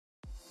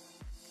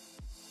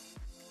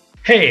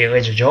Hey,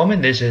 ladies and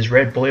gentlemen, this is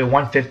Red Blue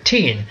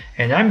 115,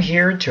 and I'm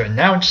here to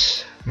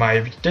announce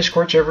my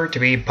Discord server to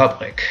be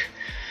public.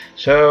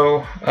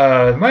 So,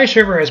 my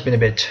server has been a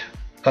bit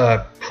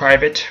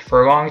private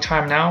for a long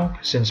time now,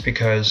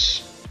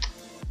 because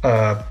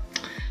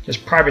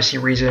just privacy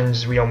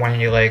reasons. We don't want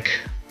any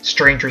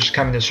strangers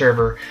coming to the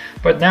server.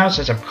 But now,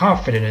 since I'm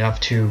confident enough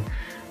to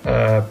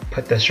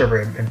put the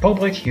server in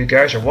public, you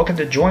guys are welcome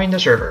to join the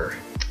server.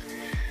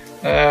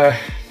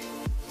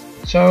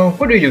 So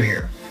what do we do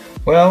here?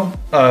 Well,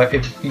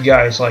 if you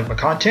guys like my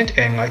content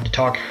and like to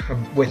talk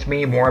with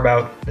me more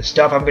about the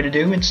stuff I'm going to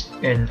do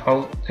and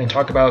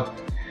talk about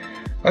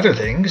other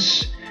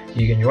things,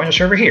 you can join the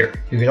server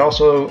here. You can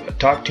also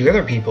talk to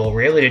other people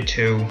related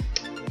to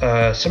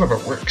some of our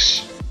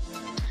works.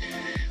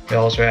 We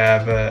also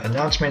have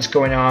announcements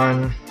going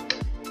on.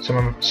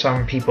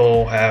 Some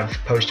people have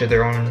posted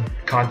their own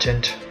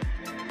content.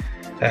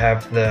 I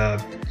have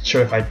the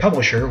certified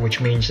publisher,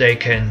 which means they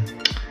can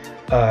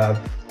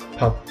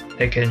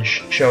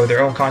show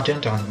their own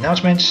content on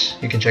announcements.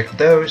 You can check out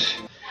those.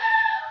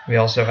 We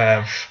also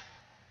have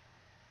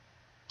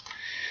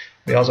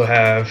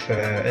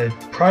a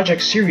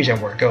project series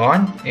I'm working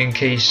on. In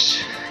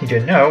case you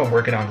didn't know, I'm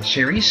working on a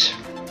series,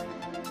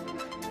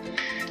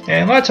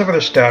 and lots of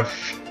other stuff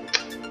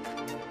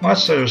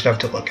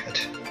to look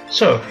at.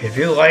 So if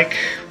you like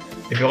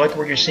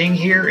what you're seeing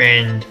here,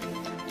 and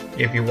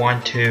if you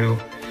want to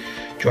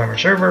join our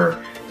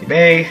server, you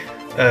may.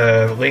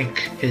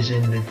 Link is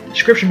in the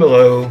description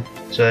below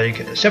so that you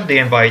can accept the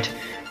invite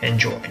and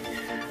join.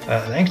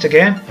 Thanks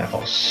again.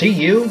 I'll see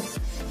you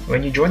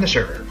when you join the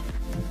server.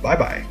 Bye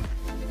bye.